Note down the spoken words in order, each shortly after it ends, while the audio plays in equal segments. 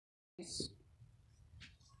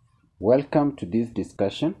Welcome to this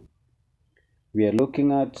discussion. We are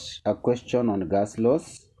looking at a question on gas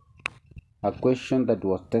laws, a question that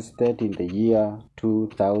was tested in the year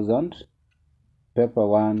 2000, paper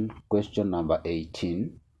 1, question number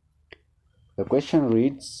 18. The question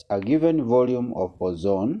reads, a given volume of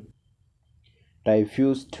ozone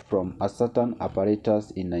diffused from a certain apparatus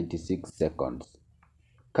in 96 seconds.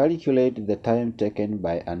 Calculate the time taken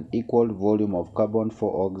by an equal volume of carbon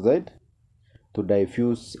dioxide to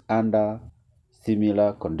diffuse under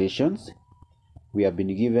similar conditions. We have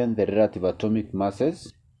been given the relative atomic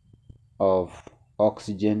masses of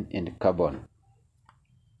oxygen and carbon.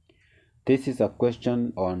 This is a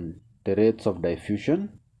question on the rates of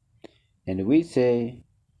diffusion, and we say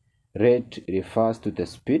rate refers to the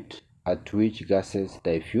speed at which gases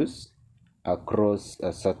diffuse across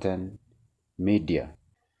a certain media.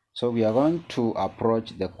 So we are going to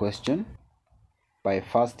approach the question by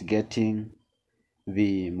first getting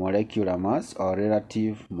the molecular mass or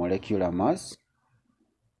relative molecular mass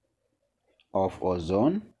of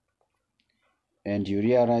ozone, and you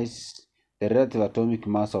realize the relative atomic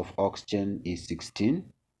mass of oxygen is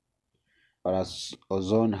 16, whereas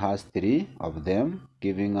ozone has 3 of them,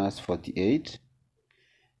 giving us 48.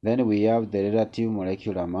 Then we have the relative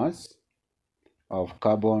molecular mass of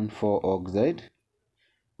carbon dioxide,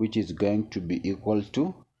 which is going to be equal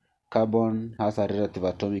to carbon has a relative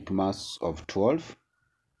atomic mass of 12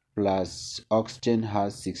 plus oxygen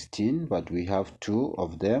has 16, but we have 2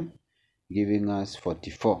 of them, giving us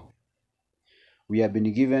 44. We have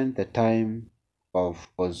been given the time of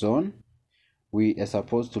ozone. We are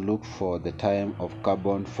supposed to look for the time of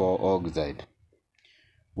carbon dioxide.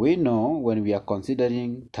 We know when we are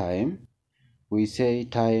considering time, we say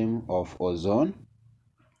time of ozone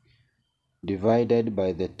divided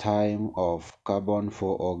by the time of carbon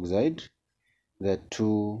dioxide. The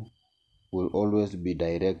two will always be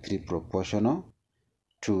directly proportional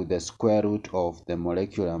to the square root of the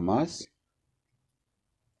molecular mass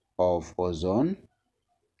of ozone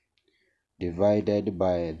divided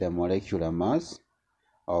by the molecular mass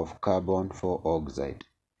of carbon dioxide.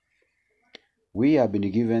 We have been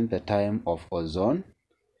given the time of ozone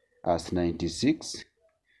as 96.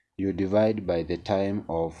 You divide by the time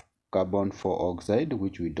of carbon dioxide,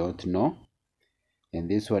 which we don't know, and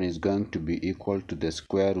this one is going to be equal to the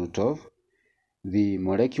square root of the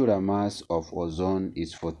molecular mass of ozone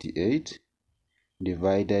is 48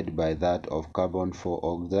 divided by that of carbon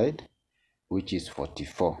dioxide, which is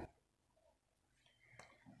 44.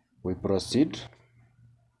 We proceed.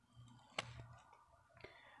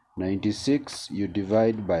 96 you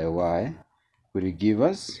divide by y will give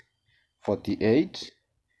us 48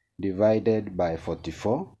 divided by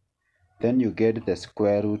 44. Then you get the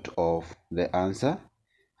square root of the answer,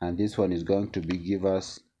 and this one is going to be give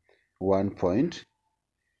us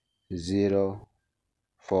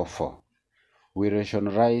 1.044. We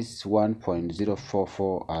rationalize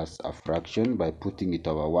 1.044 as a fraction by putting it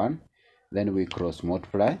over 1. Then we cross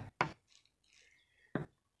multiply.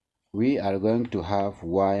 We are going to have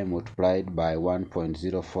y multiplied by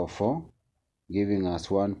 1.044, giving us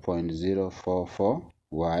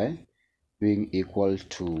 1.044y being equal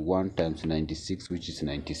to 1 times 96, which is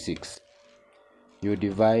 96. You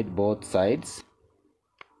divide both sides.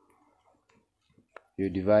 You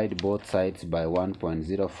divide both sides by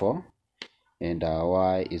 1.04, and our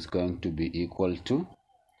y is going to be equal to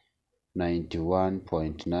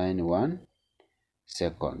 91.91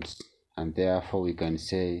 seconds, and therefore we can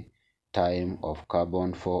say time of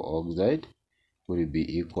carbon dioxide will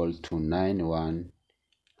be equal to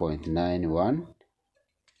 91.91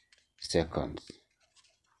 seconds.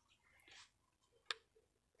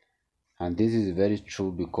 And this is very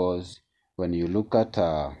true because when you look at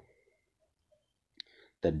the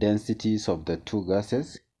densities of the two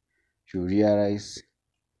gases, you realize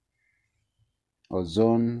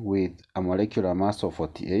ozone with a molecular mass of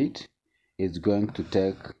 48 is going to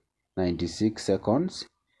take 96 seconds,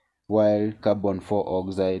 while carbon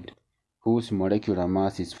dioxide, whose molecular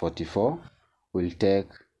mass is 44, will take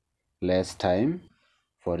less time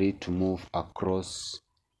for it to move across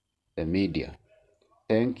the media.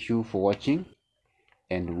 Thank you for watching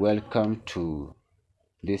and welcome to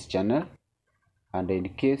this channel. And in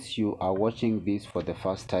case you are watching this for the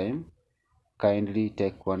first time, kindly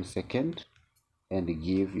take 1 second and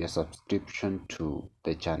give your subscription to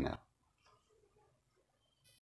the channel.